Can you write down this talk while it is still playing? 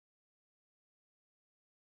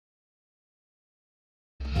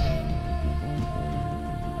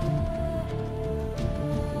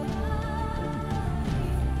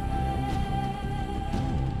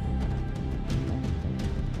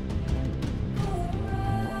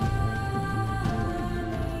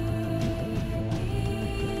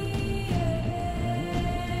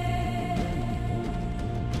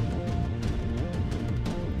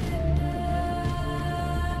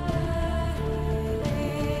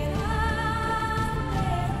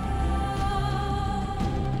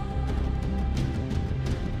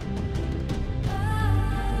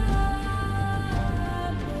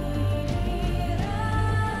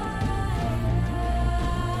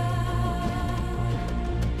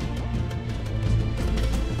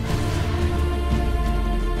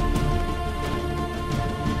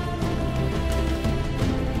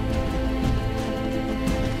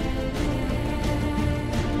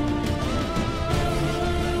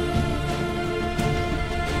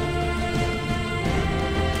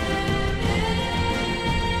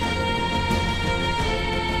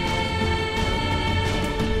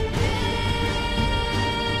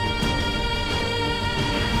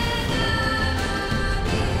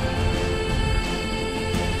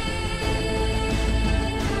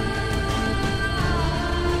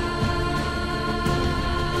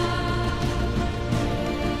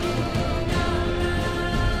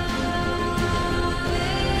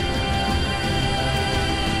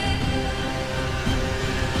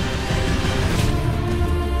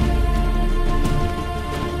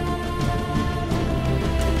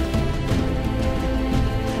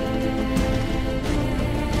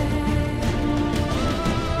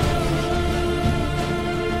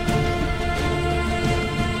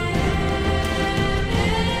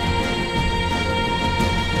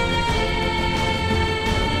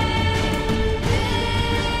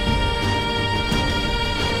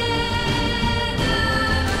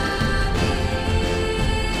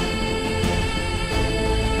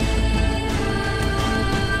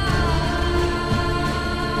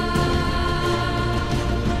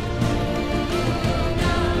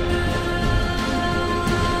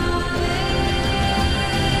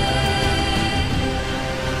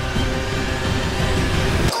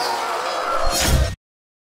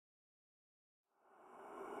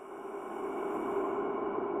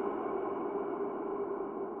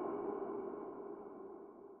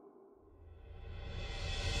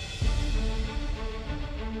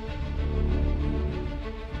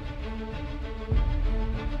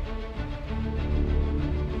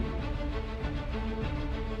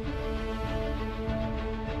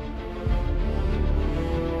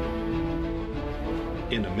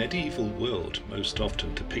In a medieval world most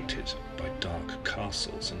often depicted by dark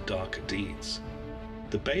castles and darker deeds,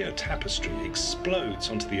 the Bayeux Tapestry explodes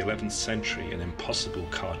onto the 11th century in impossible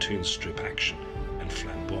cartoon strip action and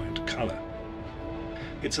flamboyant colour.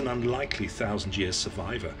 It's an unlikely thousand-year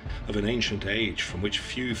survivor of an ancient age from which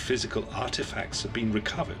few physical artifacts have been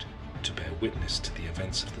recovered to bear witness to the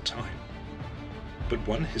events of the time. But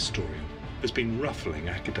one historian has been ruffling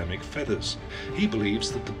academic feathers. He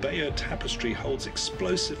believes that the Bayeux Tapestry holds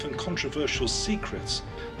explosive and controversial secrets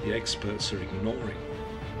the experts are ignoring.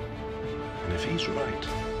 And if he's right,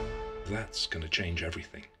 that's going to change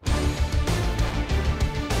everything.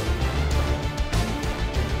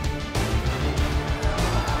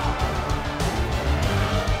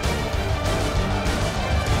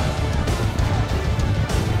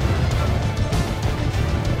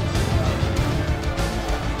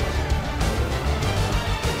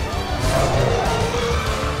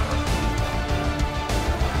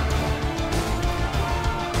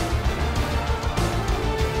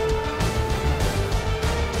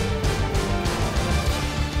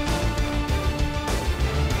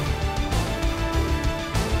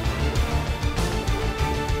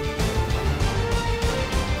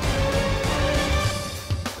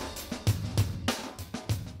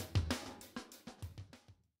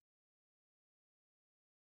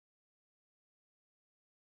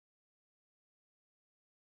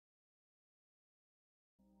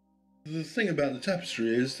 The thing about the tapestry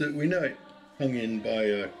is that we know it hung in by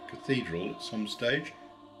a cathedral at some stage.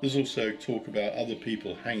 There's also talk about other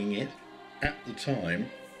people hanging it at the time,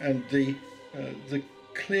 and the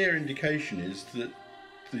clear indication is that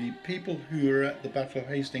the people who were at the Battle of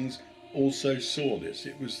Hastings also saw this.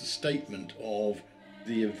 It was the statement of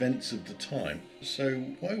the events of the time. So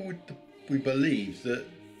why would we believe that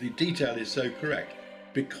the detail is so correct?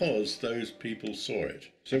 Because those people saw it.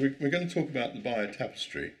 So we're going to talk about the Bayeux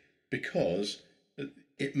Tapestry, because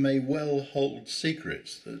it may well hold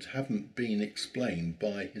secrets that haven't been explained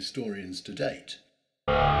by historians to date.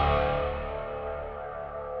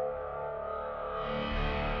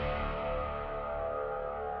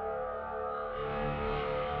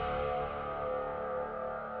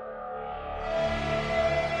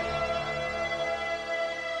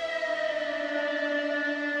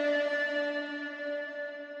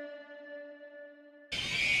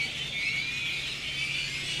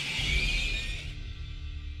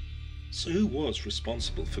 So who was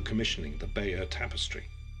responsible for commissioning the Bayeux Tapestry?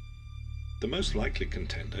 The most likely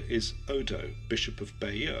contender is Odo, Bishop of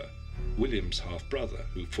Bayeux, William's half-brother,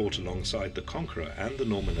 who fought alongside the Conqueror and the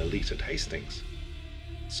Norman elite at Hastings.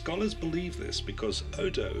 Scholars believe this because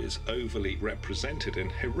Odo is overly represented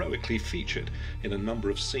and heroically featured in a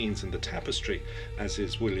number of scenes in the tapestry, as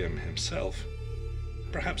is William himself.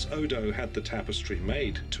 Perhaps Odo had the tapestry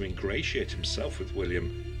made to ingratiate himself with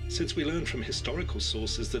William, since we learn from historical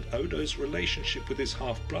sources that Odo's relationship with his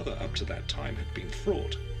half-brother up to that time had been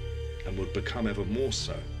fraught, and would become ever more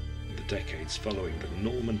so in the decades following the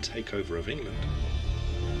Norman takeover of England.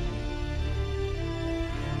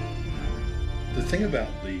 The thing about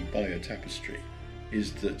the Bayeux Tapestry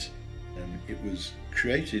is that it was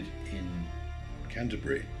created in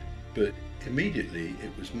Canterbury, but immediately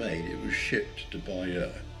it was made, it was shipped to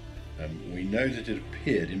Bayeux. We know that it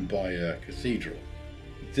appeared in Bayeux Cathedral.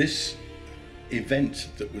 This event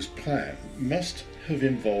that was planned must have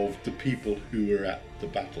involved the people who were at the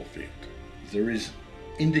battlefield. There is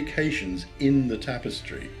indications in the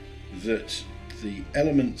tapestry that the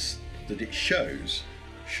elements that it shows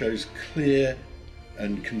clear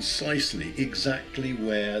and concisely exactly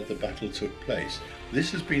where the battle took place.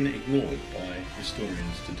 This has been ignored by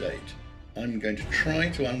historians to date. I'm going to try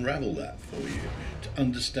to unravel that for you to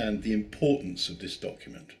understand the importance of this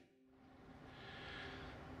document.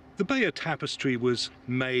 The Bayeux Tapestry was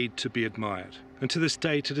made to be admired, and to this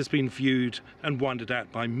date it has been viewed and wondered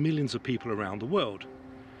at by millions of people around the world.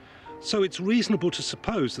 So it's reasonable to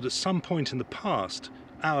suppose that at some point in the past,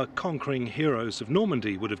 our conquering heroes of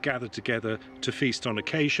Normandy would have gathered together to feast on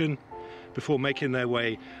occasion, before making their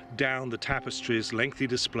way down the tapestry's lengthy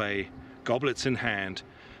display, goblets in hand,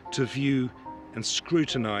 to view and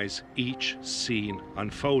scrutinize each scene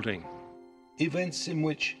unfolding. Events in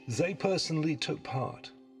which they personally took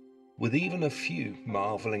part, with even a few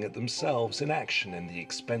marvelling at themselves in action in the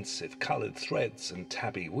expensive coloured threads and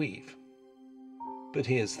tabby weave. But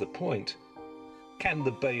here's the point. Can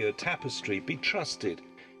the Bayeux Tapestry be trusted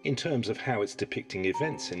in terms of how it's depicting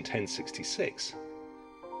events in 1066?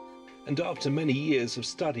 And after many years of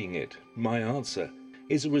studying it, my answer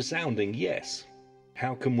is a resounding yes.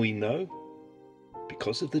 How can we know?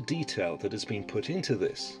 Because of the detail that has been put into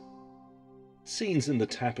this. Scenes in the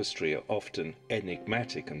tapestry are often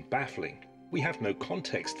enigmatic and baffling. We have no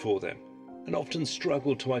context for them, and often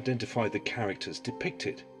struggle to identify the characters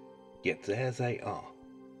depicted. Yet there they are,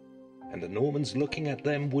 and the Normans looking at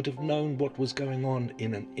them would have known what was going on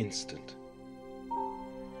in an instant.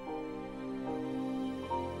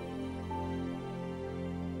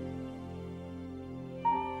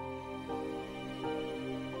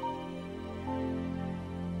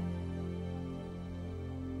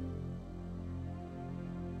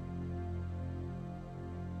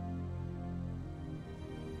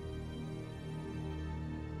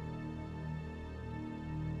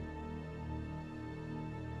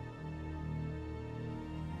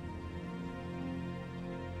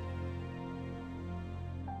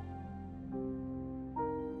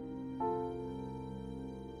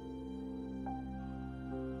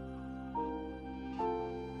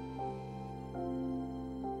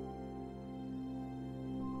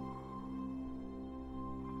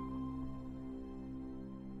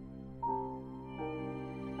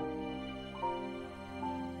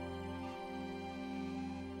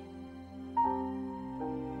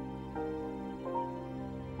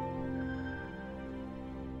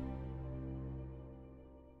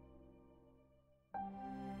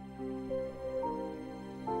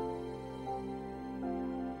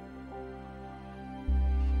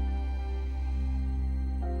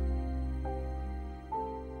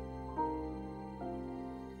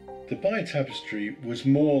 The Bayeux Tapestry was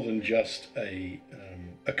more than just a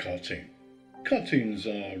cartoon. Cartoons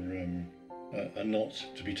are not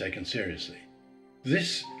to be taken seriously.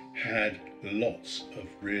 This had lots of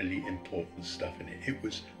really important stuff in it. It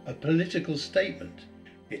was a political statement.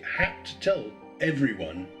 It had to tell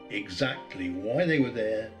everyone exactly why they were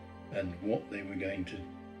there and what they were going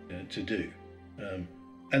to do.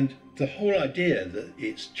 And the whole idea that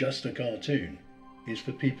it's just a cartoon is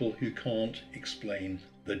for people who can't explain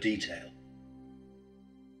the detail.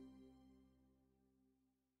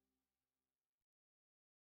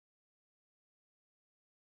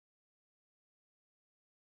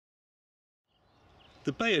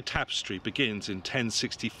 The Bayeux Tapestry begins in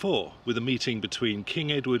 1064 with a meeting between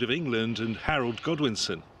King Edward of England and Harold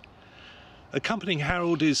Godwinson. Accompanying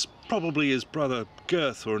Harold is probably his brother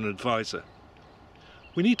Gurth or an advisor.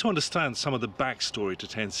 We need to understand some of the backstory to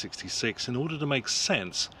 1066 in order to make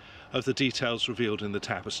sense of the details revealed in the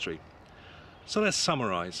tapestry. So let's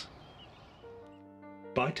summarise.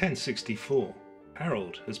 By 1064,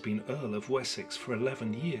 Harold has been Earl of Wessex for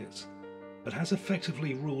 11 years, but has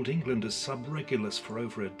effectively ruled England as sub-Regulus for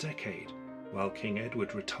over a decade, while King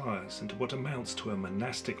Edward retires into what amounts to a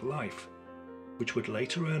monastic life, which would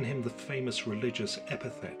later earn him the famous religious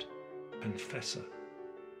epithet, Confessor.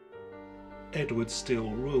 Edward still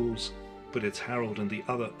rules, but it's Harold and the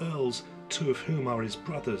other earls, two of whom are his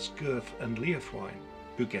brothers Gurth and Leofwine,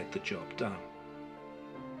 who get the job done.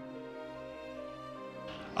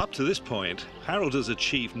 Up to this point, Harold has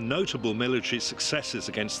achieved notable military successes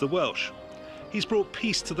against the Welsh. He's brought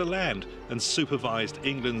peace to the land and supervised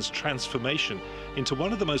England's transformation into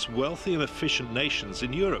one of the most wealthy and efficient nations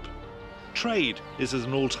in Europe. Trade is at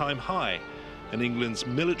an all-time high, and England's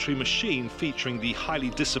military machine, featuring the highly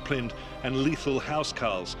disciplined and lethal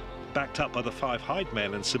housecarls, backed up by the 5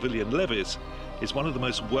 highwaymen and civilian levies, is one of the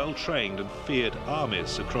most well-trained and feared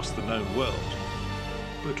armies across the known world.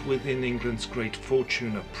 But within England's great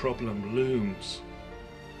fortune, a problem looms.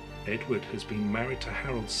 Edward has been married to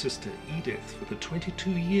Harold's sister Edith for the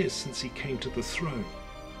 22 years since he came to the throne,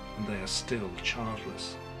 and they are still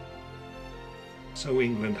childless. So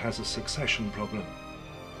England has a succession problem.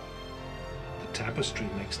 The tapestry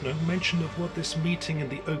makes no mention of what this meeting in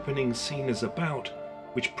the opening scene is about,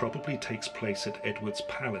 which probably takes place at Edward's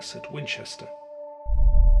palace at Winchester.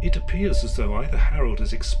 It appears as though either Harold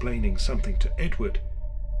is explaining something to Edward,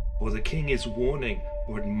 or the king is warning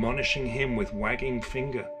or admonishing him with wagging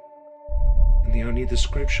finger. And the only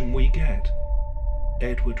description we get,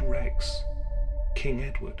 Edward Rex, King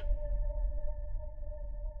Edward.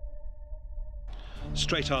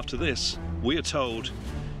 Straight after this, we are told,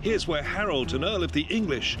 here's where Harold, an Earl of the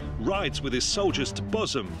English, rides with his soldiers to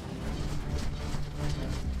Bosom.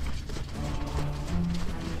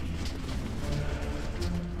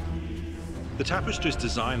 The tapestry's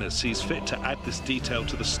designer sees fit to add this detail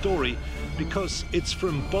to the story because it's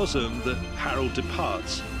from Bosom that Harold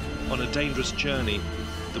departs on a dangerous journey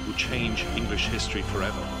that will change English history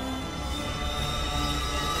forever.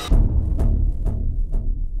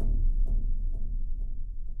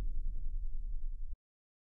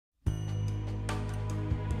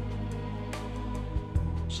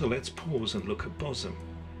 So let's pause and look at Bosom.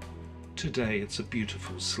 Today it's a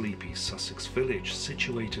beautiful, sleepy Sussex village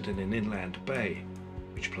situated in an inland bay,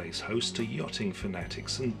 which plays host to yachting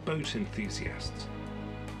fanatics and boat enthusiasts.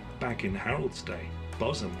 Back in Harold's day,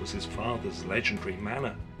 Bosham was his father's legendary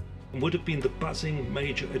manor, and would have been the buzzing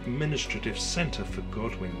major administrative centre for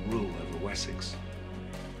Godwin rule over Wessex.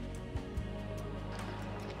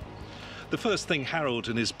 The first thing Harold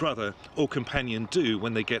and his brother or companion do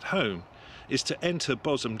when they get home is to enter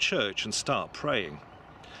Bosham Church and start praying.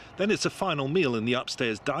 Then it's a final meal in the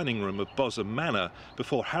upstairs dining room of Bosham Manor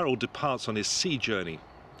before Harold departs on his sea journey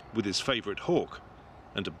with his favourite hawk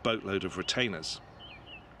and a boatload of retainers.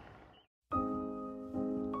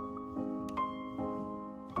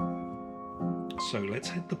 So let's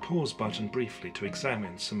hit the pause button briefly to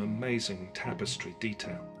examine some amazing tapestry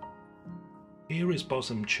detail. Here is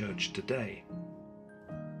Bosham Church today,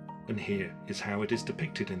 and here is how it is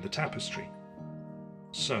depicted in the tapestry.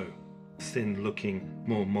 So, thin-looking,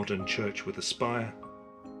 more modern church with a spire,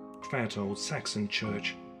 fat old Saxon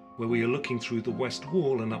church where we are looking through the west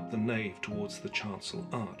wall and up the nave towards the chancel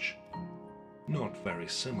arch. Not very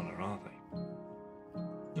similar, are they?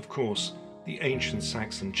 Of course, the ancient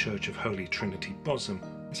Saxon Church of Holy Trinity Bosham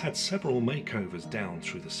has had several makeovers down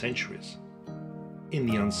through the centuries. In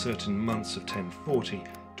the uncertain months of 1040,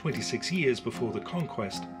 26 years before the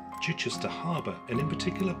conquest, Chichester Harbour, and in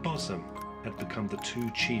particular Bosham, had become the two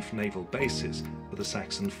chief naval bases for the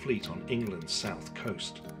Saxon fleet on England's south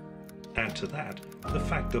coast. Add to that the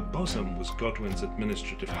fact that Bosham was Godwin's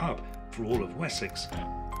administrative hub for all of Wessex,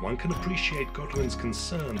 one can appreciate Godwin's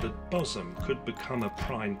concern that Bosham could become a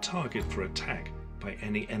prime target for attack by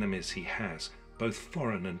any enemies he has, both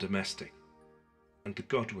foreign and domestic. And the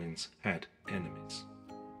Godwins had enemies.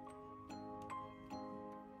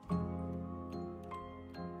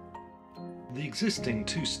 The existing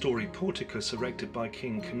two-storey porticus erected by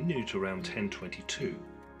King Canute around 1022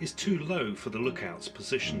 is too low for the lookouts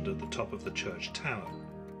positioned at the top of the church tower,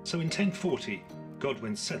 so in 1040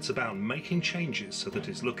 Godwin sets about making changes so that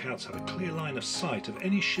his lookouts have a clear line of sight of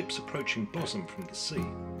any ships approaching Bosham from the sea.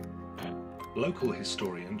 Local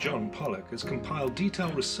historian John Pollock has compiled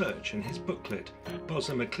detailed research in his booklet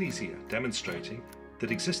Bosham Ecclesia, demonstrating that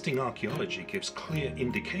existing archaeology gives clear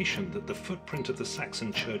indication that the footprint of the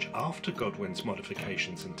Saxon church after Godwin's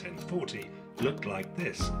modifications in 1040 looked like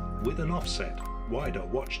this, with an offset, wider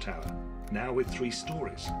watchtower, now with 3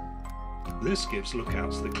 stories. This gives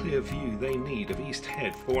lookouts the clear view they need of East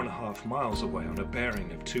Head 4.5 miles away on a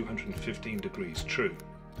bearing of 215 degrees true.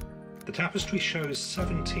 The tapestry shows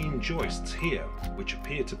 17 joists here, which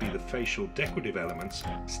appear to be the facial decorative elements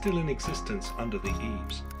still in existence under the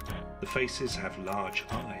eaves. The faces have large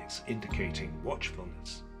eyes, indicating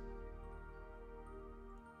watchfulness.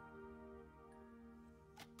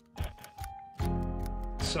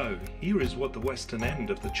 So, here is what the western end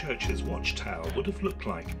of the church's watchtower would have looked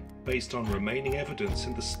like, based on remaining evidence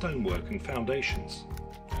in the stonework and foundations.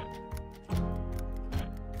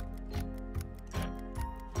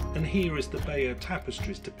 And here is the Bayeux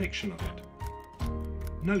Tapestry's depiction of it.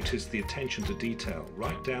 Notice the attention to detail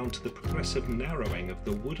right down to the progressive narrowing of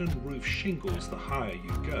the wooden roof shingles the higher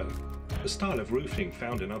you go, a style of roofing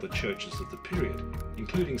found in other churches of the period,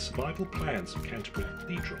 including survival plans of Canterbury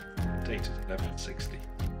Cathedral, dated 1160.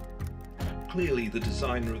 Clearly the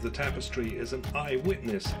designer of the tapestry is an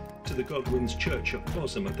eyewitness to the Godwin's church at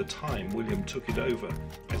Bosham at the time William took it over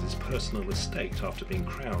as his personal estate after being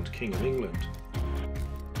crowned King of England.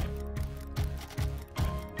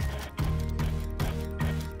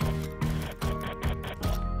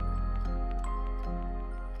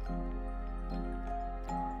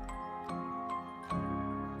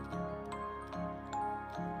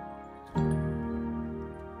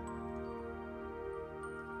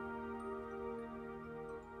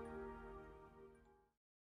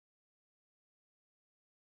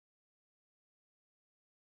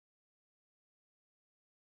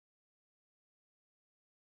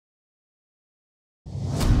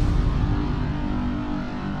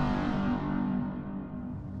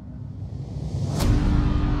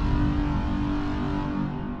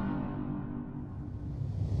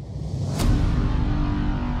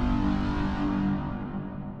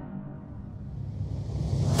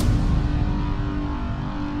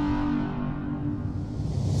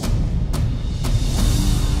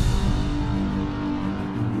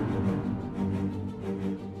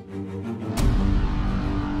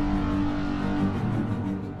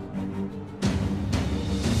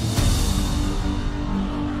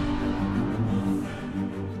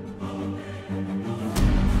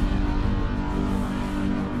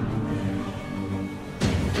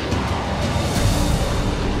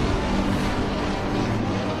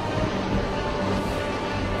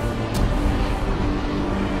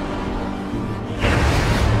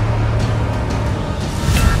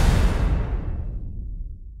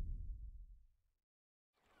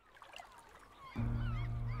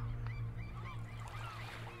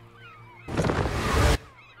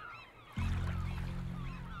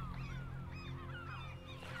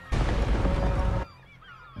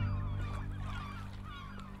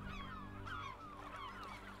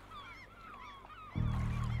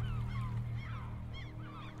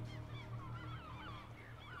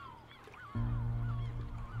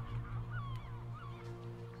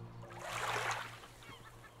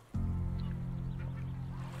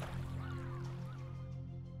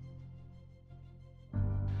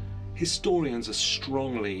 Historians are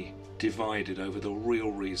strongly divided over the real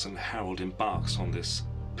reason Harold embarks on this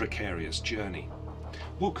precarious journey.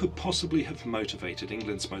 What could possibly have motivated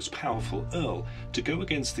England's most powerful Earl to go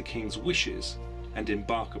against the King's wishes and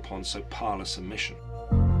embark upon so parlous a mission?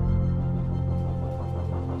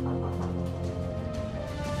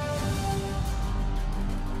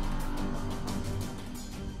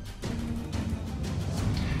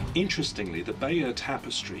 Interestingly, the Bayeux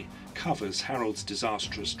Tapestry covers Harold's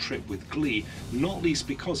disastrous trip with glee, not least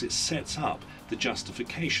because it sets up the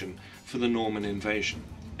justification for the Norman invasion,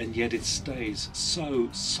 and yet it stays so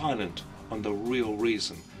silent on the real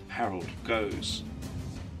reason Harold goes.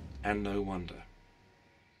 And no wonder.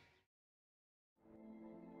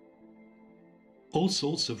 All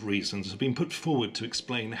sorts of reasons have been put forward to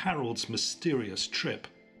explain Harold's mysterious trip.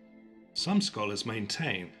 Some scholars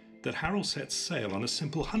maintain that Harold sets sail on a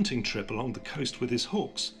simple hunting trip along the coast with his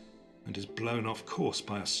hawks and is blown off course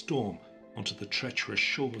by a storm onto the treacherous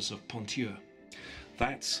shores of Ponthieu.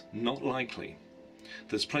 That's not likely.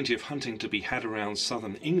 There's plenty of hunting to be had around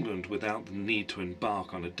southern England without the need to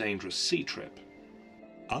embark on a dangerous sea trip.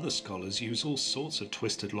 Other scholars use all sorts of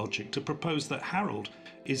twisted logic to propose that Harold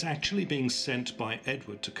is actually being sent by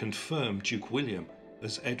Edward to confirm Duke William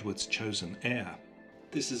as Edward's chosen heir.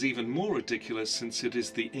 This is even more ridiculous since it is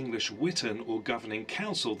the English Witan or governing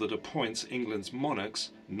council that appoints England's monarchs,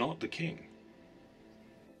 not the king.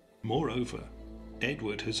 Moreover,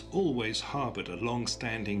 Edward has always harboured a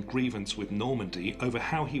long-standing grievance with Normandy over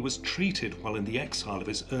how he was treated while in the exile of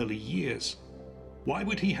his early years. Why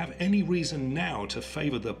would he have any reason now to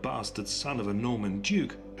favour the bastard son of a Norman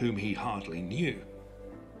duke whom he hardly knew?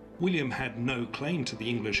 William had no claim to the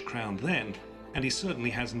English crown then, and he certainly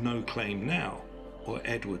has no claim now, or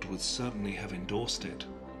Edward would certainly have endorsed it.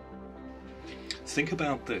 Think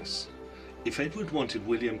about this. If Edward wanted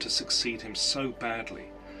William to succeed him so badly,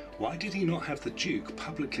 why did he not have the Duke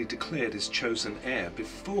publicly declared his chosen heir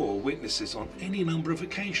before witnesses on any number of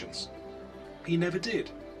occasions? He never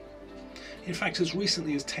did. In fact, as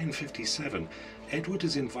recently as 1057, Edward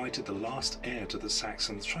has invited the last heir to the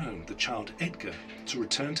Saxon throne, the child Edgar, to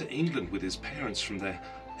return to England with his parents from their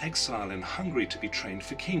exile in Hungary to be trained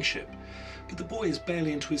for kingship. But the boy is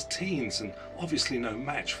barely into his teens and obviously no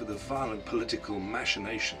match for the violent political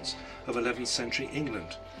machinations of 11th century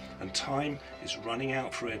England, and time is running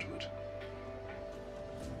out for Edward.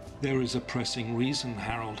 There is a pressing reason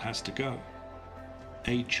Harold has to go.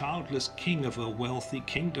 A childless king of a wealthy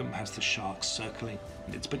kingdom has the sharks circling,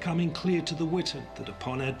 and it's becoming clear to the Witan that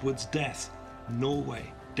upon Edward's death, Norway,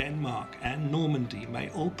 Denmark and Normandy may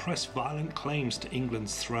all press violent claims to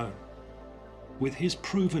England's throne. With his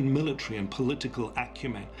proven military and political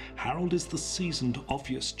acumen, Harold is the seasoned,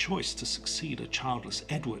 obvious choice to succeed a childless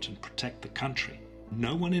Edward and protect the country.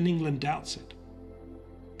 No one in England doubts it.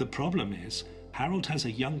 The problem is, Harold has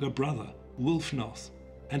a younger brother, Wulfnoth,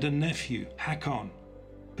 and a nephew, Hakon,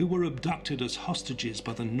 who were abducted as hostages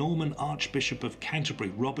by the Norman Archbishop of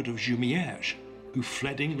Canterbury, Robert of Jumièges, who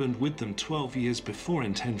fled England with them 12 years before in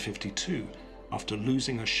 1052, after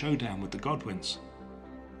losing a showdown with the Godwins.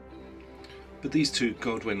 But these two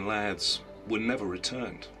Godwin lads were never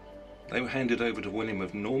returned. They were handed over to William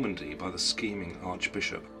of Normandy by the scheming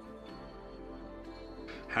Archbishop.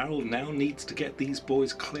 Harold now needs to get these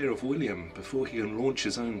boys clear of William before he can launch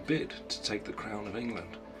his own bid to take the crown of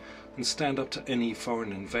England and stand up to any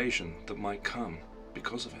foreign invasion that might come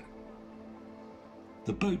because of it.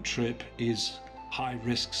 The boat trip is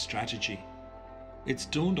high-risk strategy. It's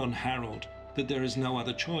dawned on Harold that there is no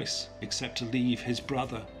other choice except to leave his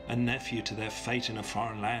brother and nephew to their fate in a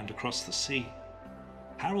foreign land across the sea.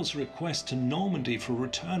 Harold's request to Normandy for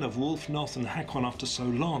return of Wulfnoth and Hakon after so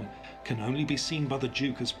long can only be seen by the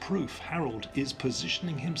Duke as proof Harold is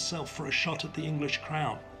positioning himself for a shot at the English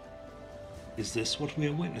crown. Is this what we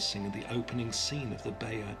are witnessing in the opening scene of the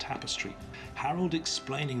Bayeux Tapestry? Harold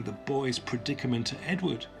explaining the boy's predicament to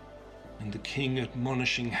Edward, and the king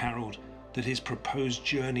admonishing Harold that his proposed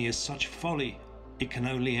journey is such folly it can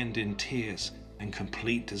only end in tears and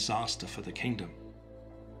complete disaster for the kingdom.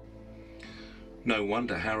 No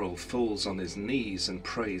wonder Harold falls on his knees and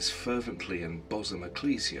prays fervently in bosom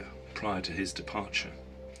ecclesia prior to his departure.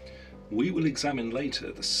 We will examine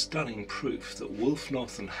later the stunning proof that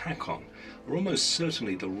Wulfnoth and Hakon are almost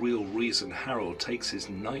certainly the real reason Harold takes his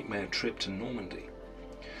nightmare trip to Normandy.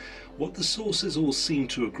 What the sources all seem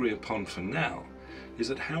to agree upon for now is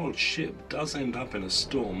that Harold's ship does end up in a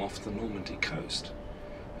storm off the Normandy coast,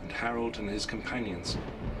 and Harold and his companions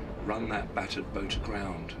run that battered boat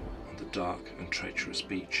aground on the dark and treacherous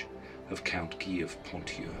beach of Count Guy of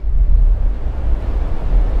Ponthieu.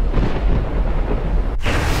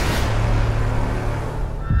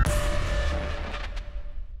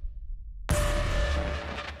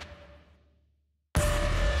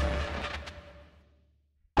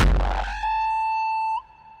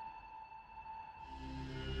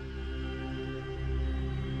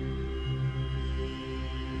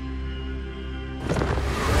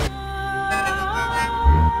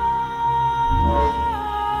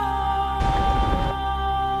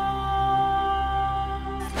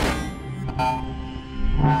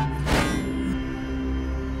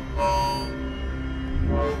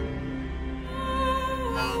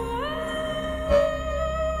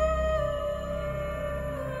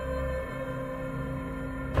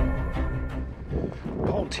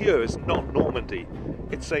 Ponthieu is not Normandy.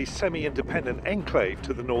 It's a semi-independent enclave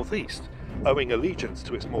to the northeast, owing allegiance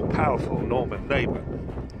to its more powerful Norman neighbour.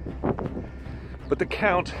 But the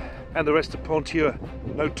Count and the rest of Ponthieu are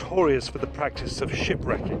notorious for the practice of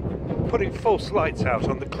shipwrecking, putting false lights out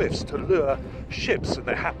on the cliffs to lure ships and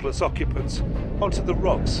their hapless occupants onto the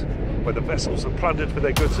rocks, where the vessels are plundered for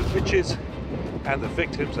their goods and riches, and the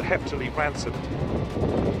victims are heftily ransomed.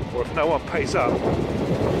 Or if no one pays up,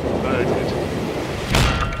 murdered.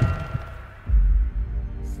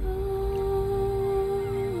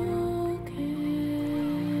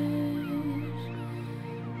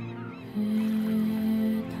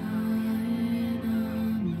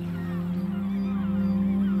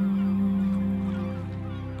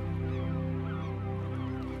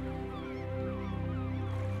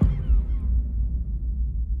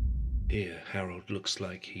 Here, Harold looks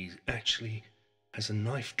like he actually has a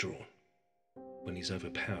knife drawn when he's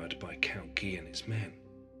overpowered by Count Guy and his men.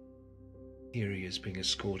 Here he is being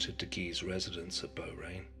escorted to Guy's residence at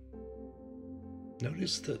Beaurain.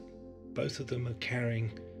 Notice that both of them are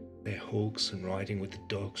carrying their hawks and riding with the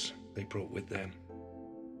dogs they brought with them.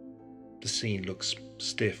 The scene looks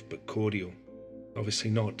stiff but cordial, obviously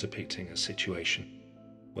not depicting a situation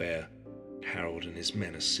where Harold and his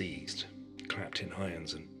men are seized, clapped in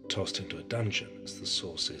irons and tossed into a dungeon, as the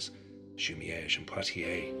sources Jumièges and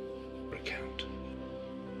Poitiers recount.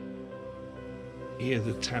 Here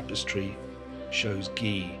the tapestry shows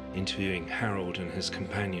Guy interviewing Harold and his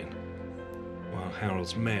companion, while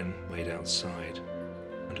Harold's men wait outside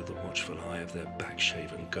under the watchful eye of their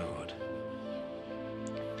back-shaven guard.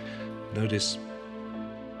 Notice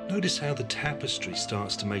how the tapestry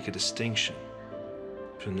starts to make a distinction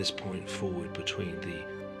from this point forward between the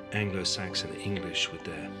Anglo-Saxon English with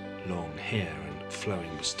their long hair and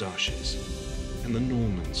flowing moustaches, and the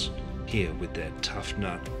Normans here with their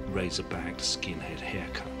tough-nut, razor-backed skinhead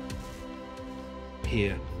haircut.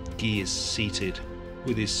 Here, Guy is seated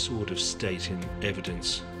with his sword of state in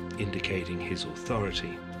evidence, indicating his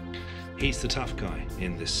authority. He's the tough guy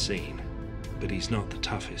in this scene, but he's not the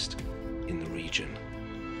toughest in the region,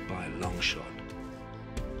 by a long shot.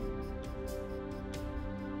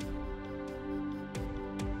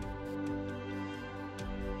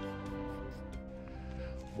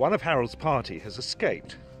 One of Harold's party has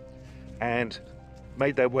escaped and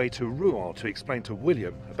made their way to Rouen to explain to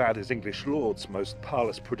William about his English lord's most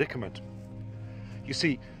parlous predicament. You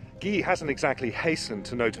see, Guy hasn't exactly hastened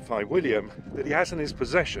to notify William that he has in his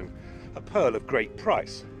possession a pearl of great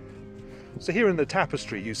price. So here in the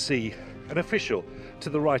tapestry you see an official to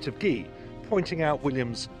the right of Guy pointing out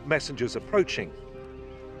William's messengers approaching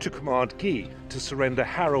to command Guy to surrender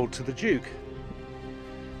Harold to the Duke.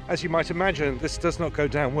 As you might imagine, this does not go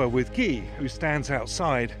down well with Guy, who stands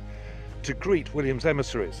outside to greet William's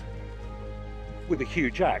emissaries with a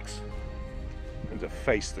huge axe and a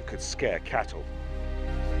face that could scare cattle.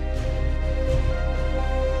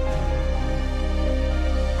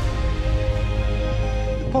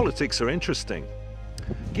 The politics are interesting.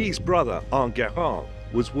 Guy's brother, Enguerrand,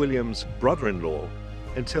 was William's brother-in-law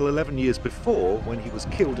until 11 years before, when he was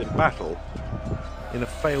killed in battle in a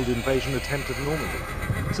failed invasion attempt of Normandy.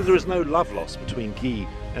 So there is no love lost between Guy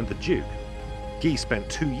and the Duke. Guy spent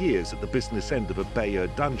 2 years at the business end of a Bayeux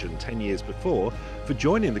dungeon 10 years before for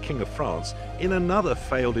joining the King of France in another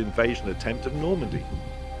failed invasion attempt of Normandy.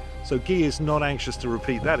 So Guy is not anxious to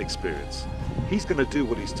repeat that experience. He's going to do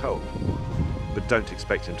what he's told, but don't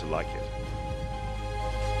expect him to like it.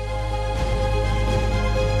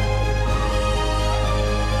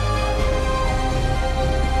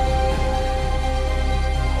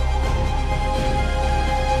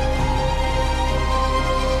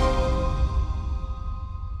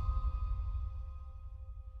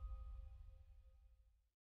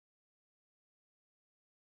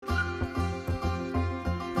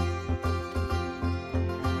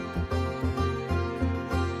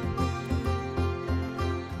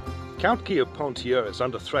 Count Guy of Ponthieu is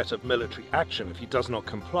under threat of military action if he does not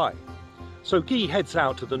comply. So Guy heads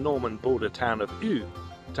out to the Norman border town of Eu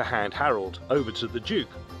to hand Harold over to the Duke.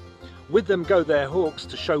 With them go their hawks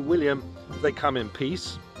to show William they come in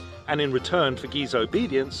peace, and in return for Guy's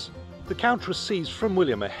obedience, the Count receives from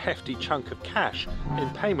William a hefty chunk of cash in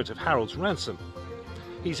payment of Harold's ransom.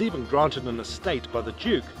 He's even granted an estate by the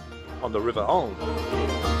Duke on the River Aisne.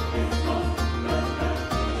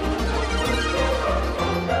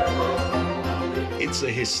 It's a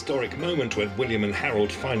historic moment when William and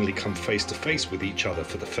Harold finally come face to face with each other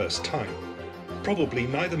for the first time. Probably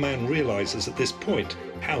neither man realizes at this point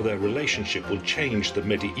how their relationship will change the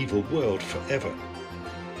medieval world forever.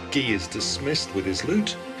 Guy is dismissed with his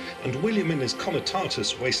loot, and William and his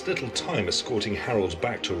comitatus waste little time escorting Harold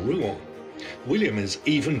back to Rouen. William has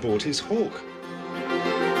even bought his hawk.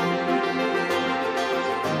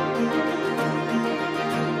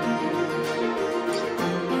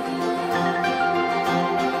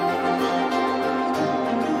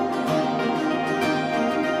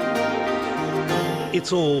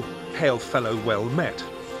 It's all hail fellow well met.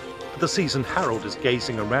 But the seasoned Harold is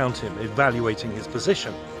gazing around him, evaluating his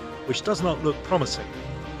position, which does not look promising.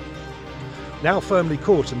 Now firmly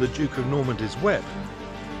caught in the Duke of Normandy's web,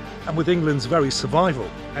 and with England's very survival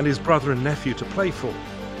and his brother and nephew to play for,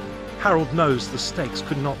 Harold knows the stakes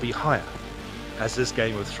could not be higher as this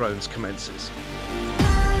Game of Thrones commences.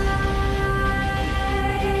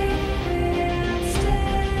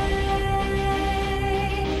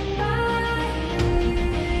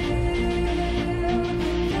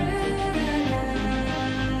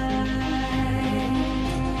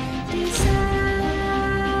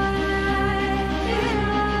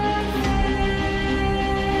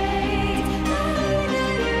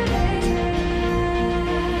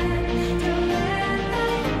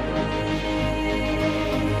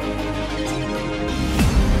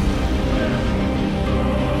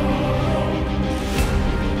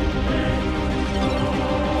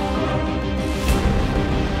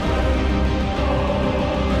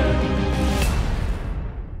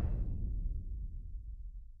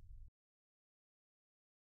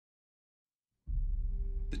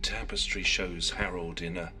 The tapestry shows Harold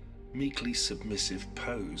in a meekly submissive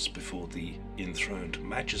pose before the enthroned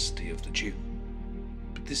majesty of the Duke.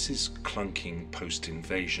 But this is clunking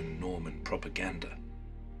post-invasion Norman propaganda.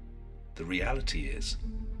 The reality is,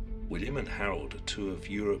 William and Harold are two of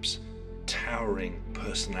Europe's towering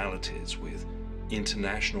personalities with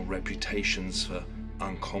international reputations for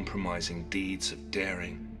uncompromising deeds of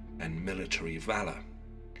daring and military valor.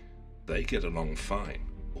 They get along fine,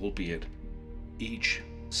 albeit each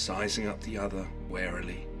sizing up the other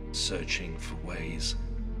warily, searching for ways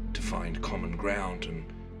to find common ground and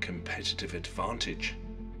competitive advantage.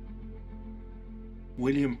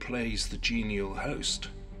 William plays the genial host,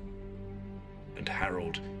 and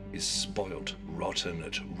Harold is spoilt rotten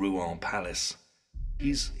at Rouen Palace.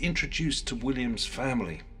 He's introduced to William's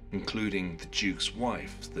family, including the Duke's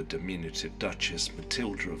wife, the diminutive Duchess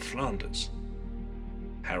Matilda of Flanders.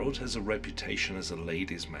 Harold has a reputation as a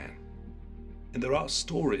ladies' man, and there are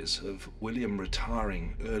stories of William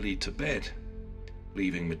retiring early to bed,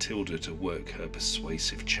 leaving Matilda to work her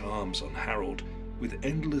persuasive charms on Harold with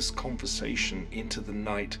endless conversation into the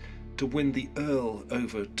night to win the Earl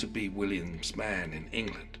over to be William's man in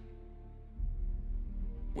England.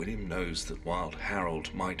 William knows that while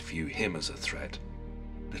Harold might view him as a threat,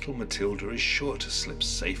 little Matilda is sure to slip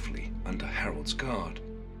safely under Harold's guard,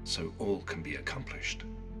 so all can be accomplished.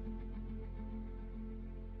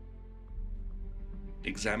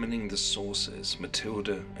 Examining the sources,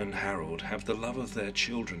 Matilda and Harold have the love of their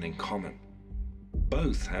children in common.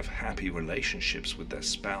 Both have happy relationships with their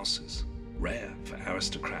spouses, rare for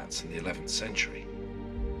aristocrats in the 11th century.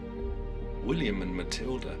 William and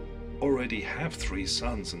Matilda already have 3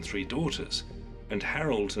 sons and 3 daughters, and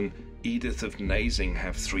Harold and Edith of Nazing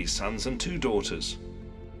have 3 sons and 2 daughters.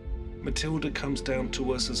 Matilda comes down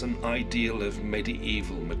to us as an ideal of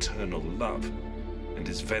medieval maternal love, and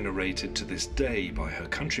is venerated to this day by her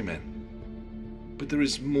countrymen. But there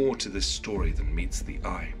is more to this story than meets the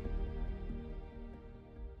eye.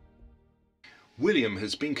 William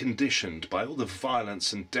has been conditioned by all the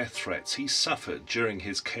violence and death threats he suffered during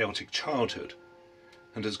his chaotic childhood,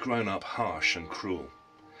 and has grown up harsh and cruel.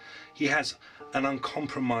 He has an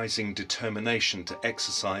uncompromising determination to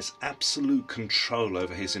exercise absolute control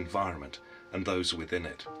over his environment and those within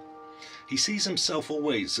it. He sees himself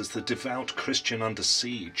always as the devout Christian under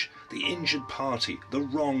siege, the injured party, the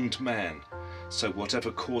wronged man. So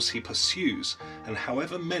whatever course he pursues, and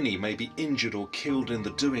however many may be injured or killed in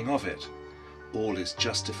the doing of it, all is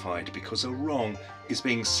justified because a wrong is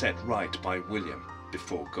being set right by William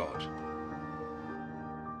before God.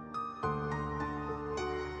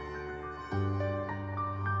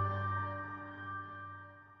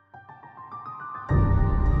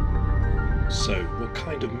 So, what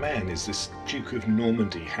kind of man is this Duke of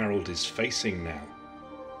Normandy Harold is facing now?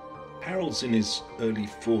 Harold's in his early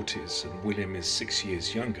 40s and William is 6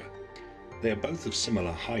 years younger. They are both of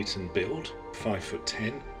similar height and build,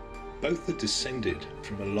 5'10". Both are descended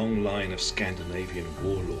from a long line of Scandinavian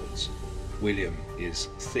warlords. William is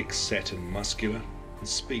thick-set and muscular and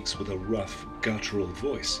speaks with a rough, guttural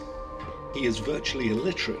voice. He is virtually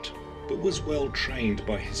illiterate, but was well trained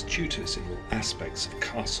by his tutors in all aspects of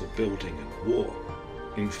castle building and war.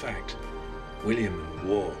 In fact, William and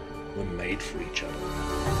war were made for each other.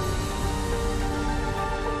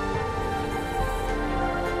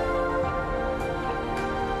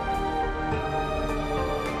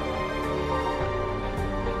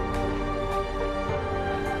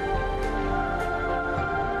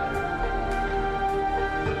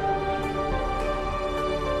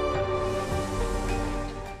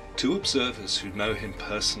 To observers who know him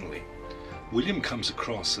personally, William comes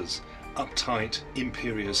across as uptight,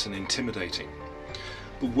 imperious and intimidating.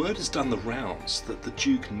 But word has done the rounds that the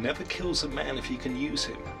Duke never kills a man if he can use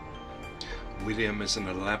him. William is an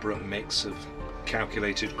elaborate mix of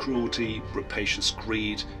calculated cruelty, rapacious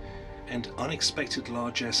greed, and unexpected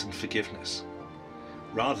largesse and forgiveness.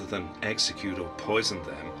 Rather than execute or poison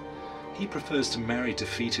them, he prefers to marry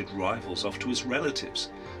defeated rivals off to his relatives,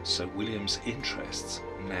 so William's interests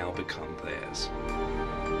now become theirs.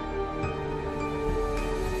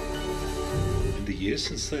 In the years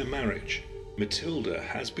since their marriage, Matilda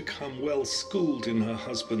has become well schooled in her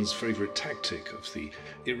husband's favourite tactic of the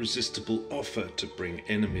irresistible offer to bring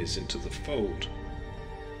enemies into the fold.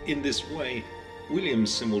 In this way, William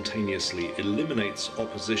simultaneously eliminates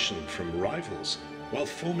opposition from rivals while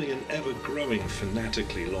forming an ever-growing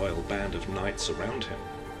fanatically loyal band of knights around him.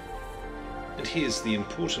 And here's the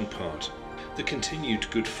important part. The continued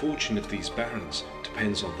good fortune of these barons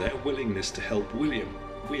depends on their willingness to help William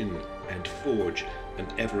win and forge an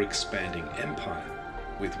ever-expanding empire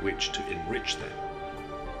with which to enrich them.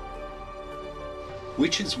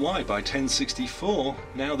 Which is why by 1064,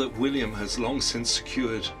 now that William has long since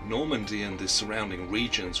secured Normandy and the surrounding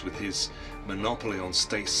regions with his monopoly on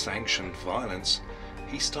state-sanctioned violence,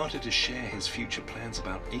 he started to share his future plans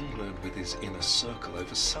about England with his inner circle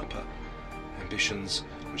over supper, ambitions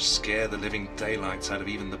which scare the living daylights out of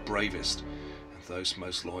even the bravest and those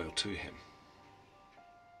most loyal to him.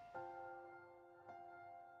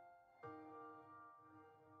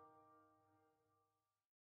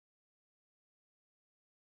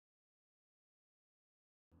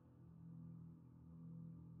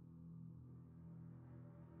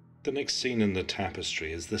 The next scene in the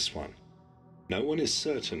tapestry is this one. No one is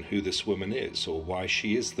certain who this woman is or why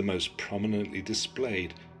she is the most prominently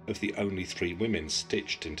displayed of the only 3 women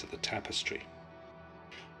stitched into the tapestry.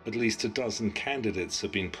 At least a dozen candidates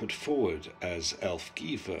have been put forward as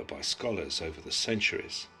Elfgiva by scholars over the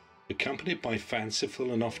centuries, accompanied by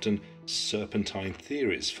fanciful and often serpentine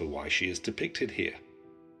theories for why she is depicted here.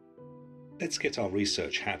 Let's get our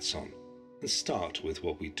research hats on and start with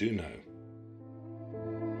what we do know.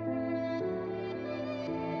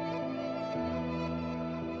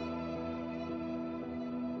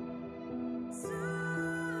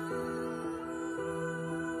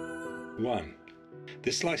 One,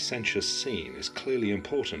 this licentious scene is clearly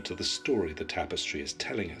important to the story the tapestry is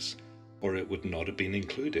telling us, or it would not have been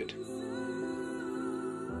included.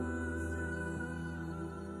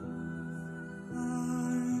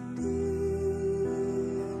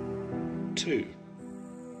 2.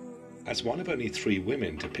 As one of only 3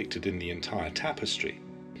 women depicted in the entire tapestry,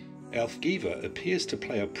 Elfgiva appears to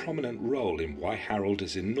play a prominent role in why Harold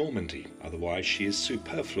is in Normandy, otherwise she is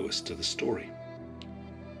superfluous to the story.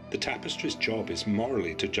 The tapestry's job is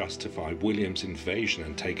morally to justify William's invasion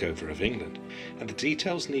and takeover of England, and the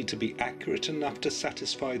details need to be accurate enough to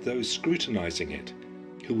satisfy those scrutinising it,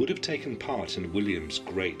 who would have taken part in William's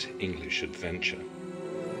great English adventure.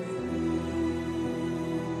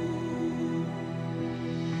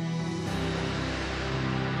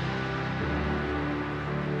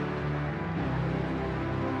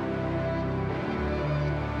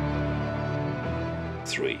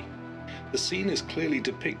 The scene is clearly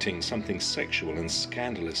depicting something sexual and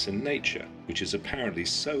scandalous in nature, which is apparently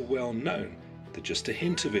so well known that just a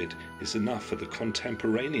hint of it is enough for the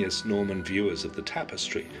contemporaneous Norman viewers of the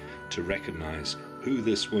tapestry to recognise who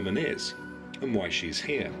this woman is and why she's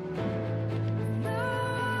here.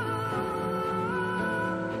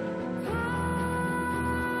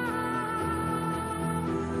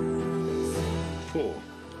 4.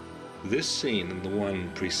 This scene and the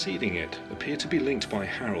one preceding it appear to be linked by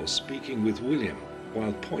Harold speaking with William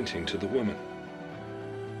while pointing to the woman.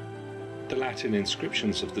 The Latin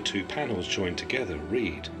inscriptions of the 2 panels joined together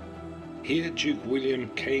read, "Here Duke William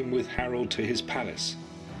came with Harold to his palace,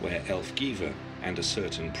 where Elfgiva and a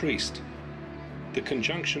certain priest." The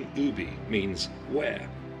conjunction ubi means where,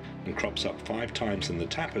 and crops up 5 times in the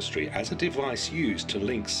tapestry as a device used to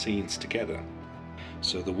link scenes together.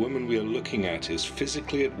 So the woman we are looking at is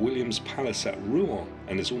physically at William's palace at Rouen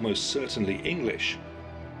and is almost certainly English.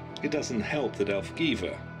 It doesn't help that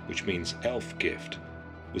Elfgiva, which means elf gift,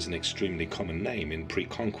 was an extremely common name in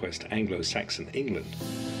pre-conquest Anglo-Saxon England.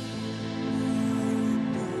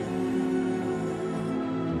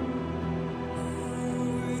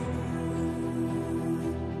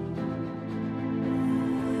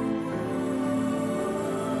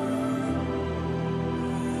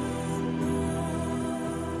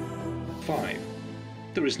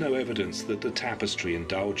 1905. There is no evidence that the tapestry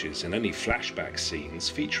indulges in any flashback scenes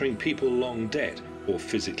featuring people long dead or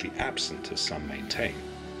physically absent, as some maintain.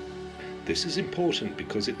 This is important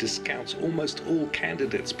because it discounts almost all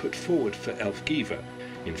candidates put forward for Elfgiva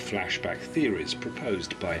in flashback theories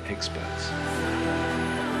proposed by experts.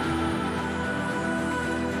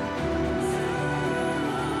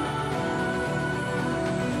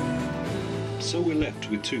 So we're left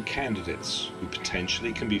with two candidates who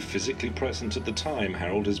potentially can be physically present at the time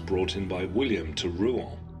Harold is brought in by William to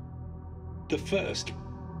Rouen. The first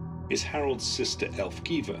is Harold's sister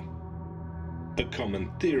Elfgiva. A common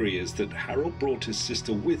theory is that Harold brought his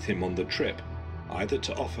sister with him on the trip, either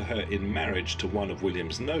to offer her in marriage to one of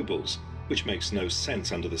William's nobles, which makes no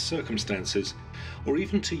sense under the circumstances, or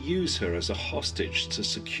even to use her as a hostage to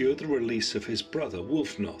secure the release of his brother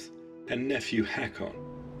Wulfnoth and nephew Hakon,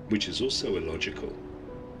 which is also illogical.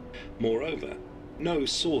 Moreover, no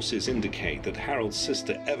sources indicate that Harold's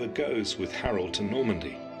sister ever goes with Harold to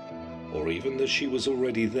Normandy, or even that she was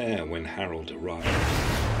already there when Harold arrived.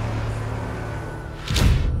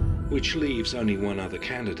 Which leaves only one other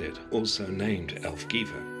candidate, also named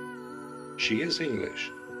Elfgiva. She is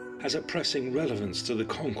English, has a pressing relevance to the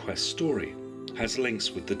conquest story, has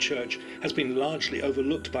links with the church, has been largely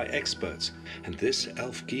overlooked by experts, and this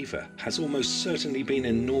Elfgiva has almost certainly been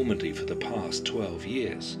in Normandy for the past 12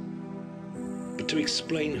 years. But to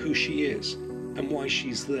explain who she is and why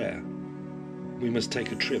she's there, we must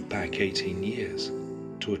take a trip back 18 years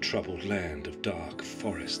to a troubled land of dark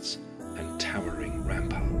forests and towering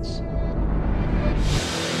ramparts.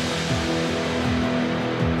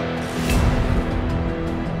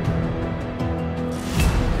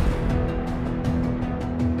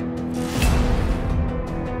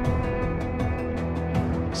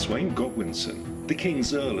 Sweyn Godwinson, the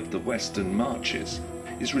King's Earl of the Western Marches,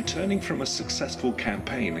 is returning from a successful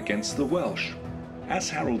campaign against the Welsh. As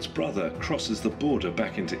Harold's brother crosses the border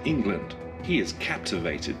back into England, he is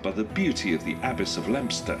captivated by the beauty of the Abbess of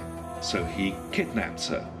Leinster, so he kidnaps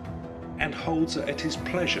her and holds her at his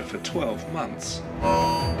pleasure for 12 months.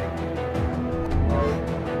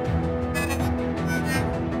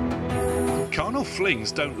 Carnal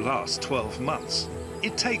flings don't last 12 months.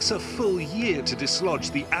 It takes a full year to dislodge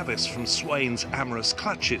the abbess from Sweyn's amorous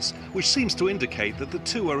clutches, which seems to indicate that the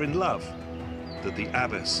two are in love, that the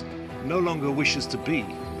abbess no longer wishes to be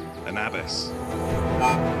an abbess.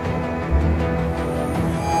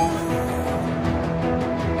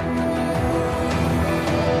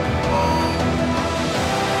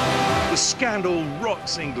 The scandal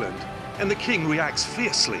rocks England, and the king reacts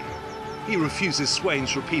fiercely. He refuses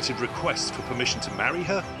Sweyn's repeated requests for permission to marry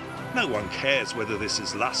her. No one cares whether this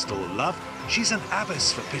is lust or love. She's an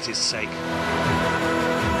abbess, for pity's sake.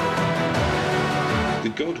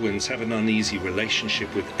 The Godwins have an uneasy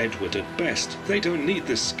relationship with Edward at best. They don't need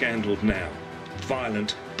this scandal now.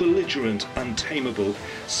 Violent, belligerent, untamable,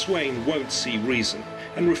 Sweyn won't see reason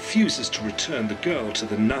and refuses to return the girl to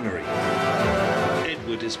the nunnery.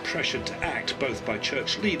 Edward is pressured to act both by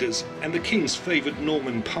church leaders and the king's favoured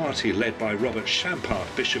Norman party led by Robert Champart,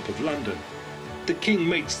 Bishop of London. The king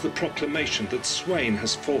makes the proclamation that Sweyn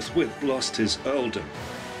has forthwith lost his earldom.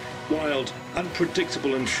 Wild,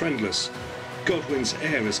 unpredictable and friendless, Godwin's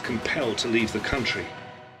heir is compelled to leave the country.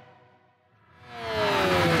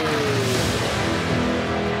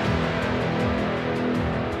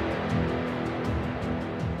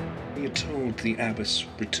 We are told the abbess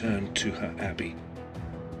returned to her abbey.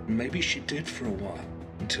 Maybe she did for a while,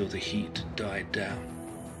 until the heat died down.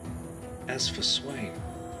 As for Sweyn,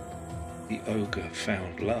 the ogre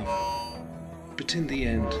found love, but in the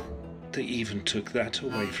end, they even took that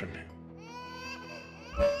away from him.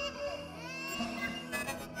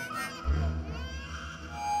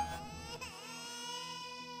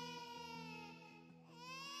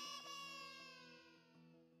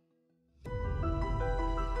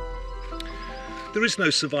 There is no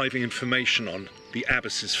surviving information on the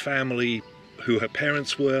abbess's family, who her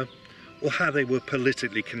parents were, or how they were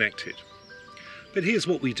politically connected. But here's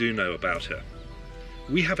what we do know about her.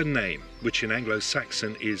 We have a name, which in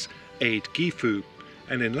Anglo-Saxon is Eadgifu,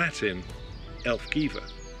 and in Latin, Elfgiva.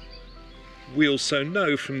 We also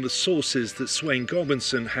know from the sources that Sweyn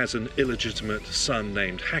Godwinson has an illegitimate son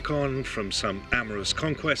named Hakon from some amorous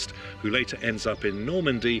conquest, who later ends up in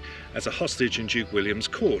Normandy as a hostage in Duke William's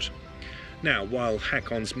court. Now, while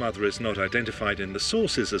Hakon's mother is not identified in the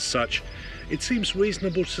sources as such, it seems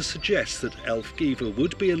reasonable to suggest that Elfgiva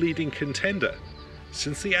would be a leading contender,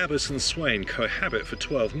 since the abbess and Sweyn cohabit for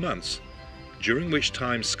 12 months, during which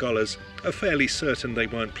time scholars are fairly certain they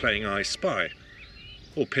weren't playing I Spy,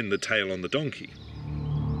 or pin the tail on the donkey.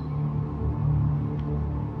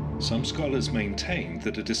 Some scholars maintain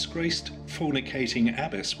that a disgraced fornicating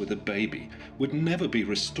abbess with a baby would never be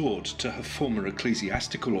restored to her former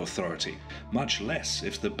ecclesiastical authority, much less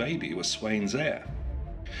if the baby was Sweyn's heir.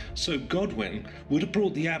 So Godwin would have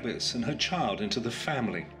brought the abbess and her child into the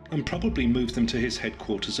family and probably moved them to his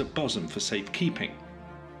headquarters at Bosham for safekeeping,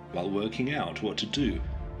 while working out what to do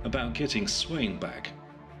about getting Sweyn back.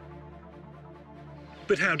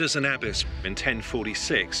 But how does an abbess in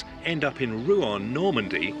 1046 end up in Rouen,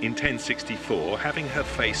 Normandy in 1064, having her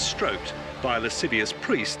face stroked by a lascivious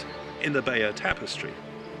priest in the Bayeux tapestry?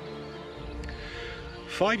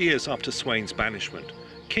 5 years after Sweyn's banishment,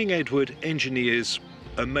 King Edward engineers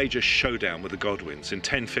a major showdown with the Godwins in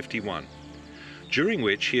 1051, during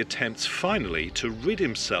which he attempts finally to rid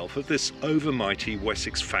himself of this overmighty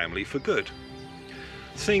Wessex family for good.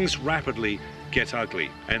 Things rapidly get ugly,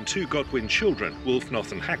 and 2 Godwin children,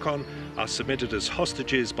 Wulfnoth and Hakon, are submitted as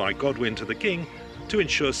hostages by Godwin to the king to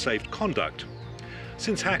ensure safe conduct.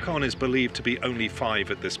 Since Hakon is believed to be only 5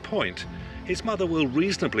 at this point, his mother will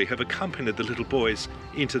reasonably have accompanied the little boys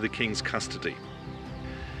into the king's custody.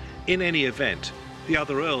 In any event, the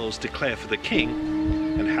other earls declare for the king,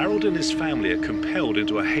 and Harold and his family are compelled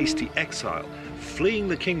into a hasty exile, fleeing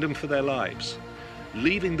the kingdom for their lives,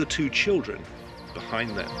 leaving the 2 children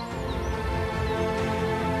behind them.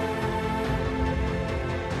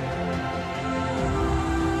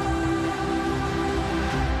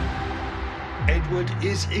 Edward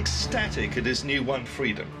is ecstatic at his new won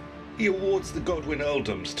freedom. He awards the Godwin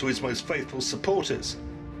earldoms to his most faithful supporters,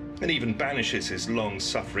 and even banishes his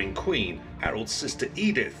long-suffering queen, Harold's sister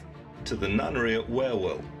Edith, to the nunnery at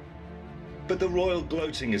Wherwell. But the royal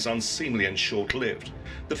gloating is unseemly and short-lived.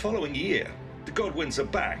 The following year, the Godwins are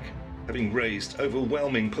back, having raised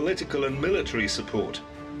overwhelming political and military support,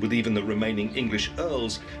 with even the remaining English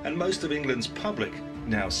earls and most of England's public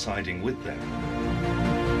now siding with them.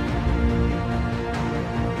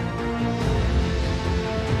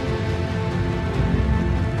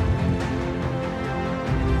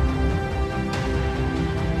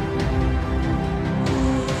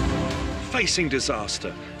 Facing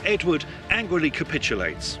disaster, Edward angrily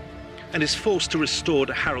capitulates and is forced to restore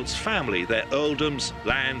to Harold's family their earldoms,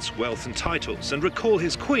 lands, wealth and titles, and recall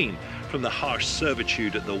his queen from the harsh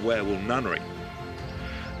servitude at the Wherwell nunnery.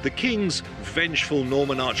 The king's vengeful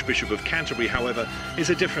Norman Archbishop of Canterbury, however, is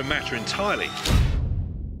a different matter entirely.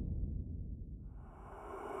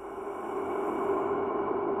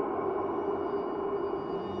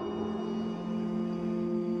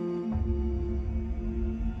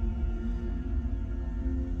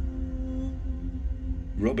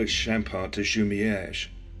 Robert Champart de Jumieges,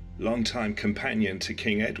 longtime companion to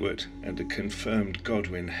King Edward and a confirmed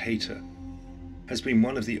Godwin hater, has been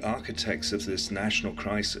one of the architects of this national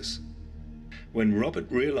crisis. When Robert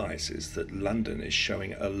realizes that London is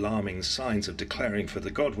showing alarming signs of declaring for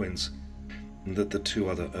the Godwins, and that the 2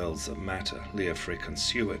 other earls that matter, Leofric and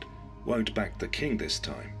Seward, won't back the king this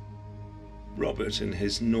time, Robert and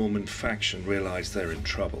his Norman faction realize they're in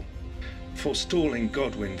trouble. Forestalling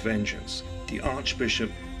Godwin vengeance, the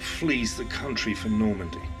Archbishop flees the country for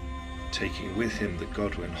Normandy, taking with him the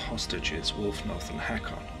Godwin hostages Wulfnoth and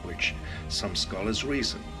Hakon, which some scholars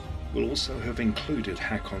reason will also have included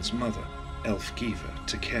Hakon's mother, Elfgiva,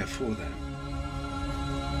 to care for them.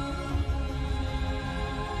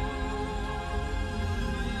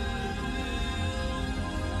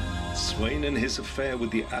 Sweyn and his affair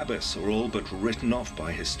with the abbess are all but written off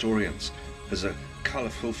by historians as a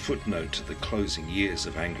colourful footnote to the closing years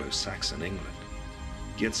of Anglo-Saxon England.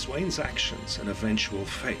 Yet Sweyn's actions and eventual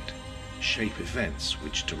fate shape events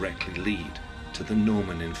which directly lead to the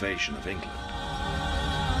Norman invasion of England.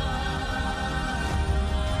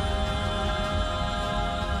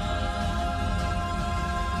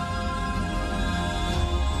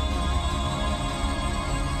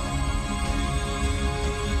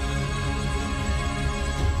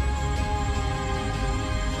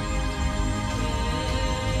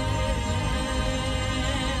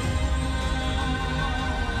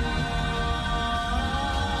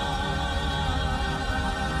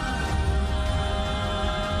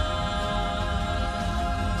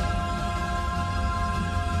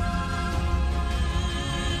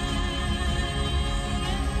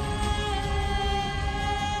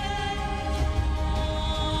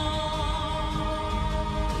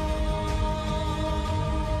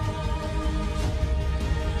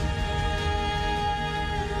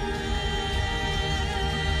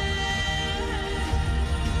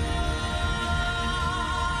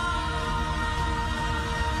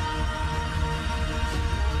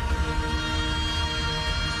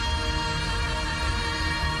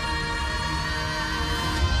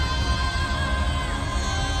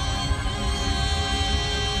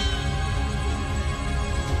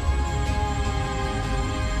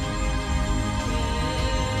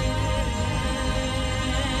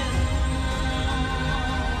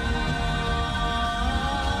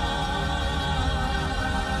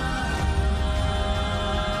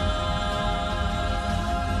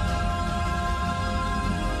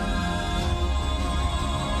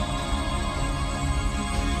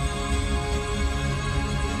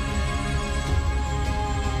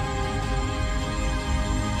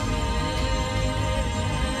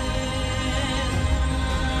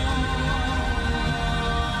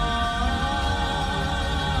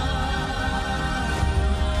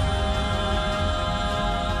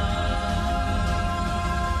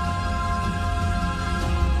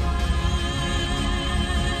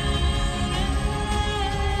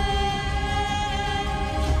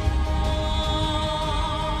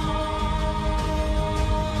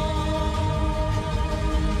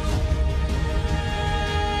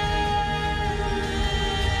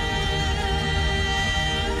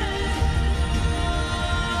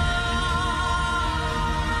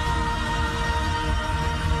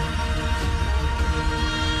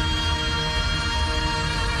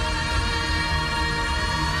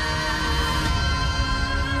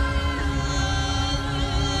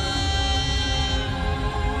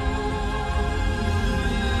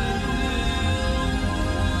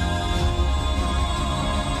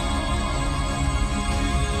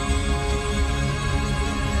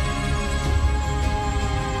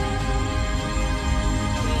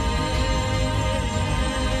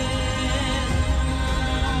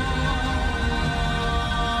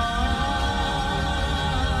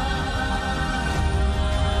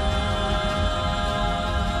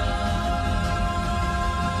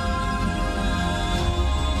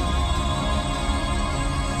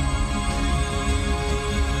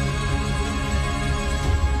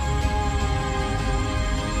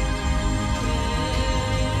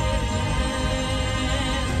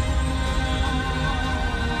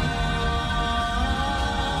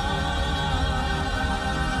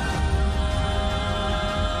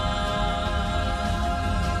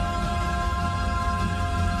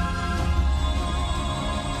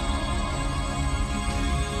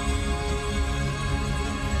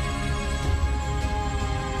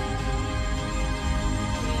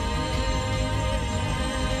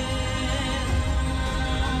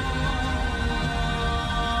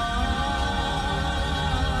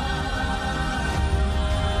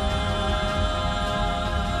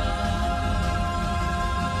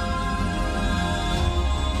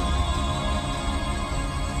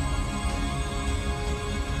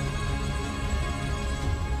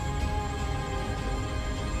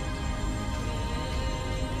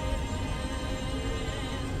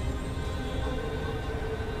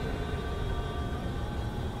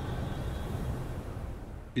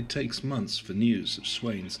 It takes months for news of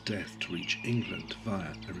Sweyn's death to reach England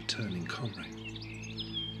via a returning comrade.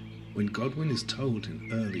 When Godwin is told in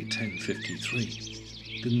early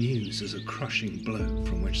 1053, the news is a crushing blow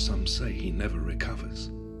from which some say he never recovers.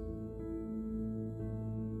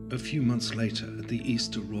 A few months later, at the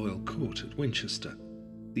Easter Royal Court at Winchester,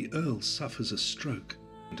 the Earl suffers a stroke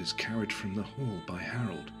and is carried from the hall by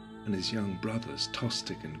Harold and his young brothers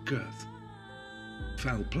Tostig and Gurth.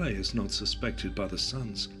 Foul play is not suspected by the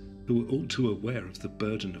sons, who are all too aware of the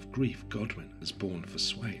burden of grief Godwin has borne for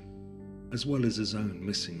Sweyn, as well as his own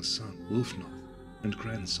missing son Wulfnoth and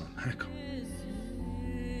grandson Hakon.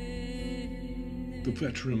 The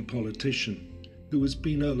veteran politician, who has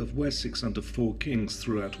been Earl of Wessex under 4 kings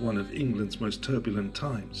throughout one of England's most turbulent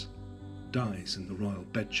times, dies in the royal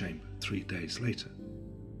bedchamber 3 days later,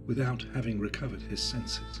 without having recovered his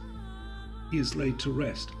senses. He is laid to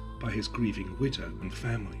rest by his grieving widow and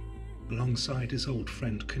family, alongside his old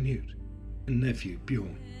friend Canute and nephew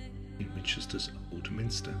Bjorn in Winchester's Old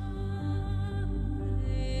Minster.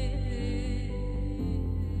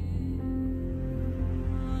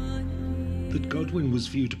 That Godwin was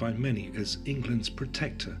viewed by many as England's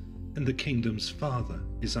protector and the kingdom's father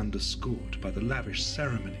is underscored by the lavish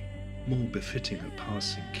ceremony more befitting a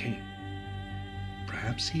passing king.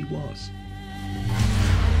 Perhaps he was.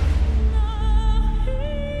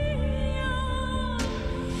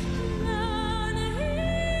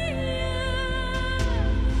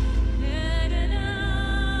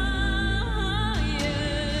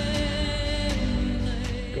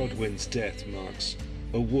 Godwin's death marks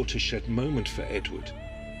a watershed moment for Edward,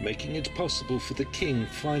 making it possible for the king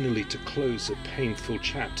finally to close a painful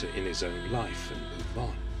chapter in his own life and move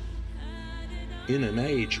on. In an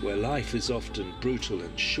age where life is often brutal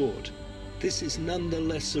and short, this is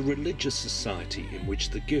nonetheless a religious society in which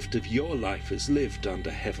the gift of your life is lived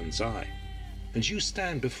under heaven's eye, and you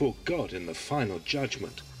stand before God in the final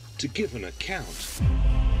judgment to give an account.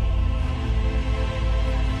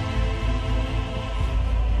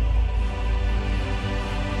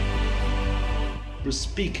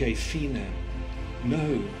 Respice Finem,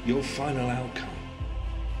 know your final outcome.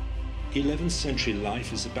 11th century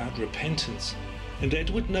life is about repentance, and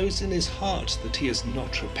Edward knows in his heart that he has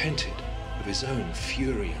not repented of his own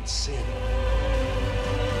fury and sin.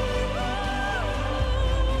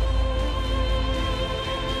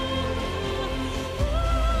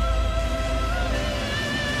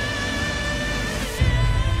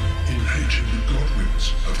 In hating the Godwins,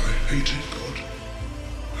 have I hated God?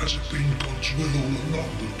 Has it been God's will all along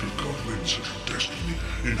that the Godwins had a destiny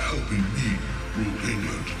in helping me rule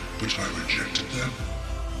England, but I rejected them?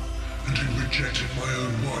 And in rejecting my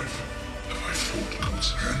own wife, have I fought God's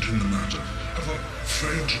hand in the matter? Have I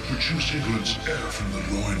failed to produce England's heir from the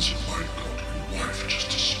loins of my Godwin wife just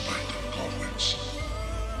to spite the Godwins?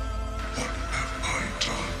 What have I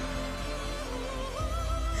done?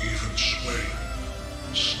 Even Sweyn,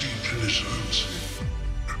 steeped in his own sin,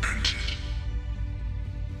 repented.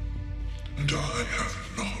 And I have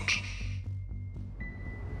not.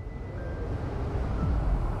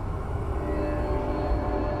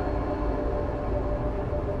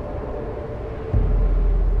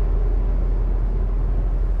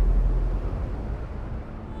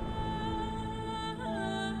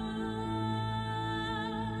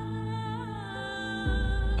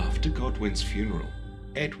 After Godwin's funeral,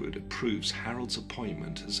 Edward approves Harold's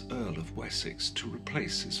appointment as Earl of Wessex to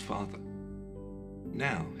replace his father.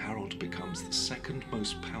 Now Harold becomes the second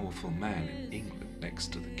most powerful man in England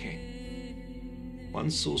next to the king. One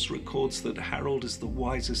source records that Harold is the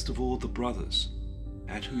wisest of all the brothers,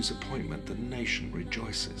 at whose appointment the nation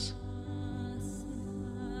rejoices.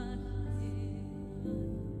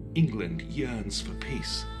 England yearns for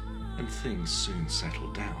peace, and things soon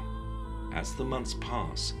settle down. As the months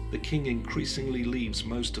pass, the king increasingly leaves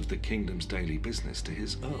most of the kingdom's daily business to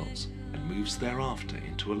his earls, and moves thereafter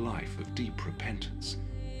into a life of deep repentance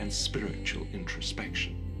and spiritual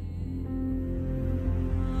introspection.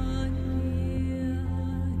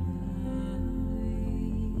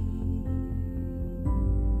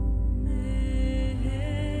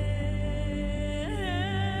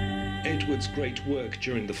 Edward's great work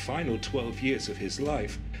during the final 12 years of his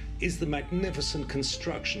life is the magnificent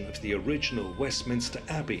construction of the original Westminster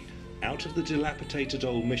Abbey out of the dilapidated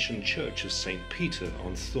old mission church of St. Peter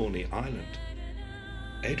on Thorney Island.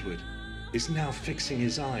 Edward is now fixing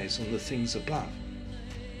his eyes on the things above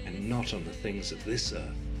and not on the things of this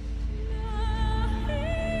earth.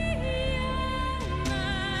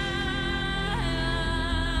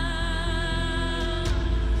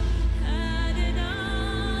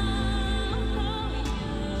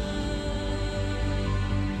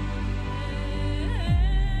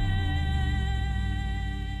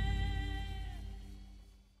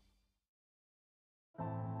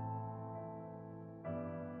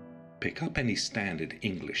 Pick up any standard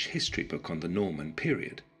English history book on the Norman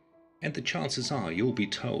period, and the chances are you'll be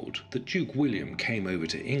told that Duke William came over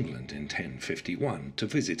to England in 1051 to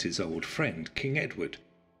visit his old friend King Edward,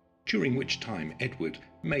 during which time Edward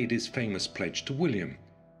made his famous pledge to William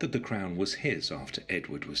that the crown was his after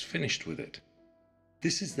Edward was finished with it.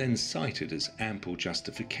 This is then cited as ample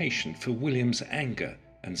justification for William's anger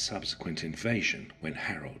and subsequent invasion when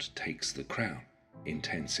Harold takes the crown in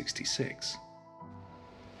 1066.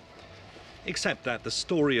 Except that the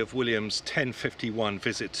story of William's 1051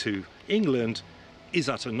 visit to England is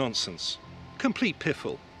utter nonsense. Complete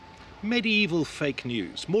piffle. Medieval fake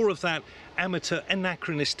news. More of that amateur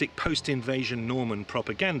anachronistic post-invasion Norman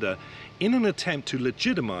propaganda in an attempt to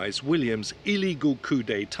legitimise William's illegal coup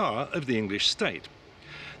d'etat of the English state.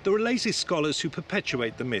 There are lazy scholars who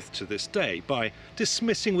perpetuate the myth to this day by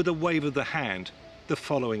dismissing with a wave of the hand the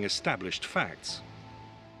following established facts.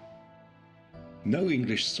 No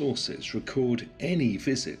English sources record any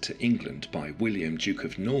visit to England by William, Duke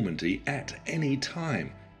of Normandy at any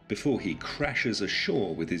time before he crashes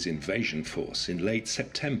ashore with his invasion force in late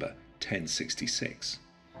September 1066.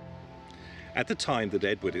 At the time that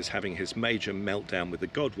Edward is having his major meltdown with the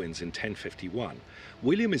Godwins in 1051,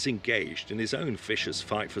 William is engaged in his own vicious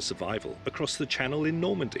fight for survival across the Channel in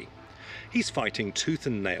Normandy. He's fighting tooth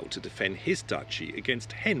and nail to defend his duchy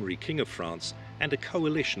against Henry, King of France, and a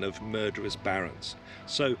coalition of murderous barons.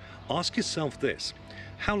 So ask yourself this: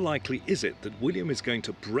 how likely is it that William is going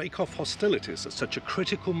to break off hostilities at such a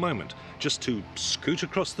critical moment just to scoot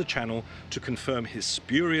across the Channel to confirm his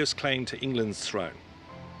spurious claim to England's throne?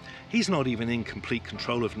 He's not even in complete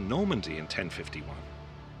control of Normandy in 1051.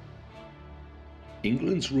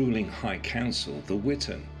 England's ruling High Council, the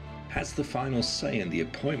Witan, has the final say in the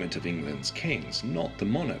appointment of England's kings, not the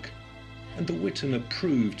monarch, and the Witan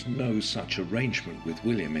approved no such arrangement with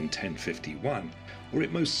William in 1051, or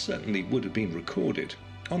it most certainly would have been recorded.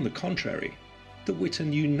 On the contrary, the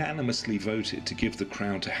Witan unanimously voted to give the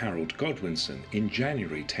crown to Harold Godwinson in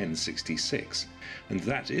January 1066, and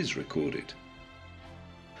that is recorded.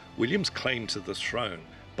 William's claim to the throne,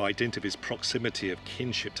 by dint of his proximity of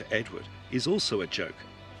kinship to Edward, is also a joke.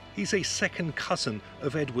 He's a second cousin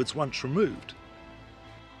of Edward's once removed.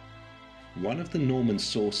 One of the Norman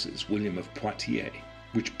sources, William of Poitiers,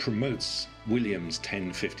 which promotes William's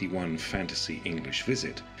 1051 fantasy English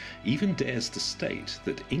visit, even dares to state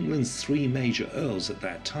that England's three major earls at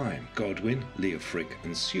that time, Godwin, Leofric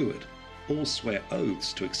and Seward, all swear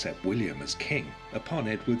oaths to accept William as king upon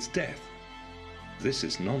Edward's death. This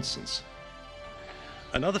is nonsense.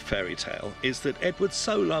 Another fairy tale is that Edward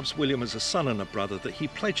so loves William as a son and a brother that he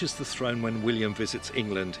pledges the throne when William visits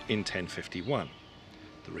England in 1051.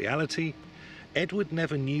 The reality? Edward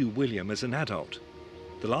never knew William as an adult.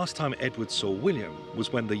 The last time Edward saw William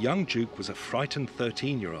was when the young Duke was a frightened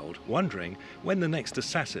 13-year-old, wondering when the next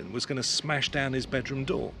assassin was going to smash down his bedroom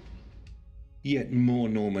door. Yet more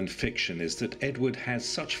Norman fiction is that Edward has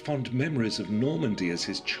such fond memories of Normandy as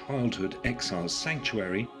his childhood exile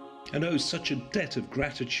sanctuary, and owes such a debt of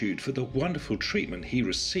gratitude for the wonderful treatment he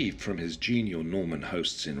received from his genial Norman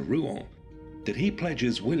hosts in Rouen, that he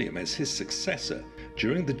pledges William as his successor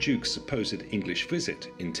during the Duke's supposed English visit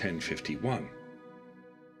in 1051.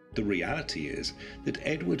 The reality is that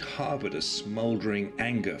Edward harboured a smouldering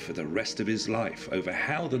anger for the rest of his life over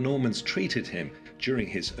how the Normans treated him during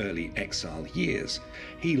his early exile years.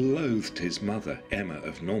 He loathed his mother, Emma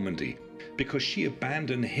of Normandy, because she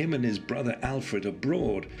abandoned him and his brother Alfred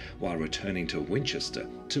abroad while returning to Winchester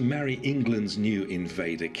to marry England's new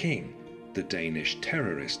invader king, the Danish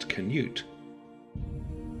terrorist Canute.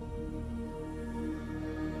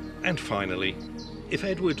 And finally, if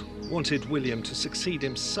Edward wanted William to succeed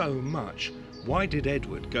him so much, why did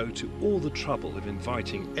Edward go to all the trouble of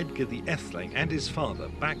inviting Edgar the Atheling and his father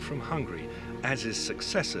back from Hungary as his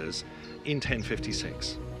successors in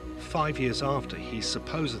 1056, 5 years after he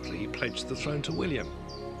supposedly pledged the throne to William?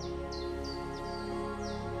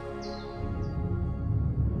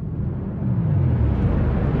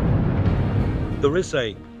 There is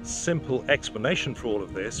a simple explanation for all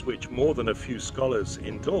of this, which more than a few scholars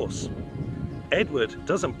endorse. Edward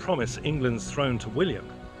doesn't promise England's throne to William.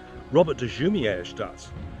 Robert de Jumièges does,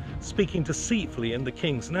 speaking deceitfully in the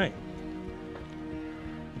king's name.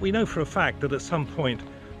 We know for a fact that at some point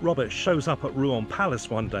Robert shows up at Rouen Palace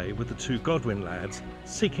one day with the two Godwin lads,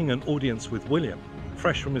 seeking an audience with William,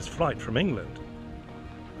 fresh from his flight from England.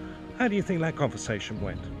 How do you think that conversation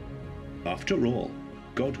went? After all,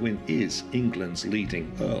 Godwin is England's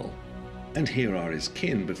leading earl, and here are his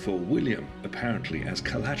kin before William, apparently as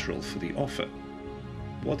collateral for the offer.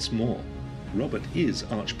 What's more, Robert is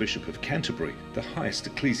Archbishop of Canterbury, the highest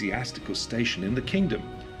ecclesiastical station in the kingdom,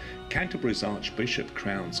 Canterbury's Archbishop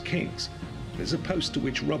crowns kings. There's a post to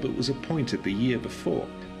which Robert was appointed the year before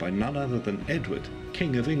by none other than Edward,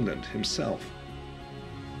 King of England himself.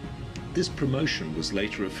 This promotion was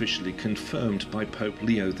later officially confirmed by Pope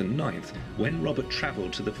Leo IX when Robert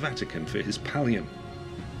travelled to the Vatican for his pallium.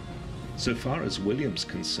 So far as William's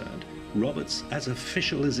concerned, Robert's as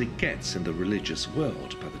official as it gets in the religious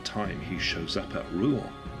world by the time he shows up at Rouen.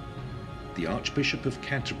 The Archbishop of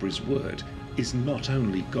Canterbury's word is not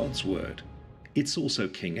only God's word, it's also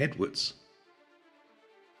King Edward's.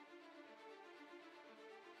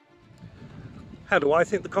 How do I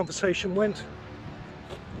think the conversation went?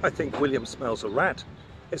 I think William smells a rat,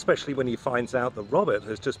 especially when he finds out that Robert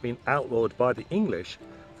has just been outlawed by the English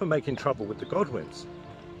for making trouble with the Godwins.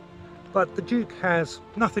 But the Duke has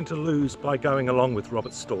nothing to lose by going along with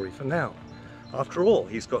Robert's story for now. After all,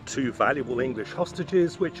 he's got 2 valuable English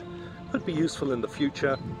hostages which could be useful in the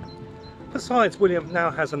future. Besides, William now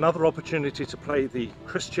has another opportunity to play the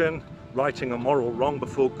Christian, righting a moral wrong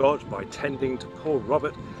before God by tending to poor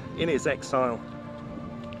Robert in his exile.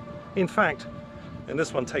 In fact, and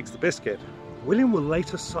this one takes the biscuit, William will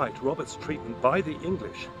later cite Robert's treatment by the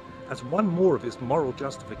English as one more of his moral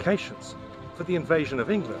justifications for the invasion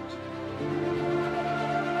of England.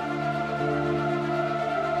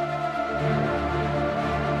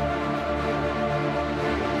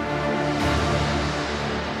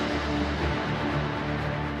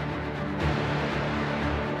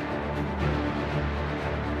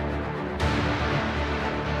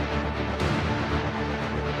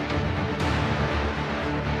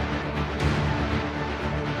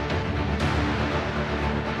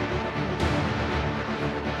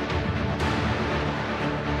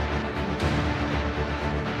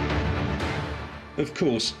 Of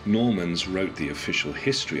course, Normans wrote the official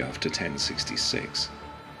history after 1066,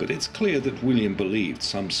 but it's clear that William believed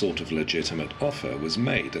some sort of legitimate offer was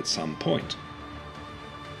made at some point.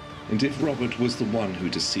 And if Robert was the one who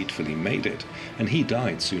deceitfully made it, and he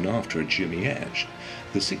died soon after at Jumièges,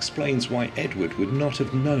 this explains why Edward would not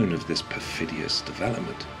have known of this perfidious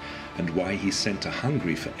development, and why he sent to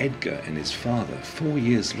Hungary for Edgar and his father 4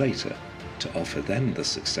 years later to offer them the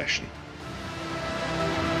succession.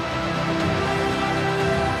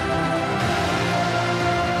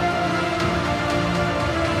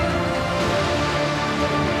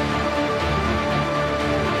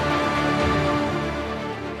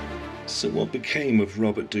 So what became of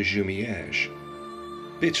Robert de Jumièges?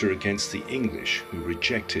 Bitter against the English, who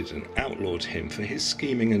rejected and outlawed him for his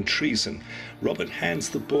scheming and treason, Robert hands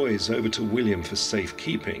the boys over to William for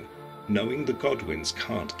safekeeping, knowing the Godwins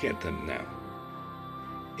can't get them now.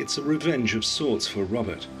 It's a revenge of sorts for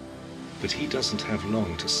Robert, but he doesn't have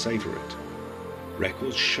long to savour it.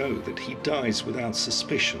 Records show that he dies without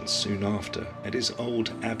suspicion soon after at his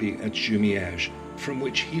old abbey at Jumièges, from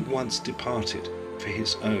which he'd once departed for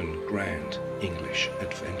his own grand English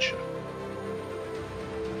adventure.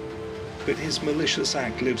 But his malicious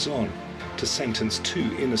act lives on to sentence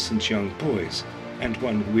 2 innocent young boys and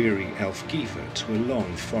 1 weary Elfgiver to a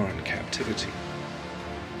long foreign captivity.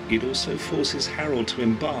 It also forces Harold to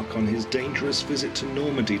embark on his dangerous visit to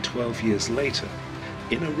Normandy 12 years later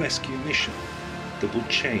in a rescue mission that will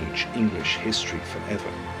change English history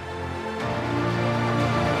forever.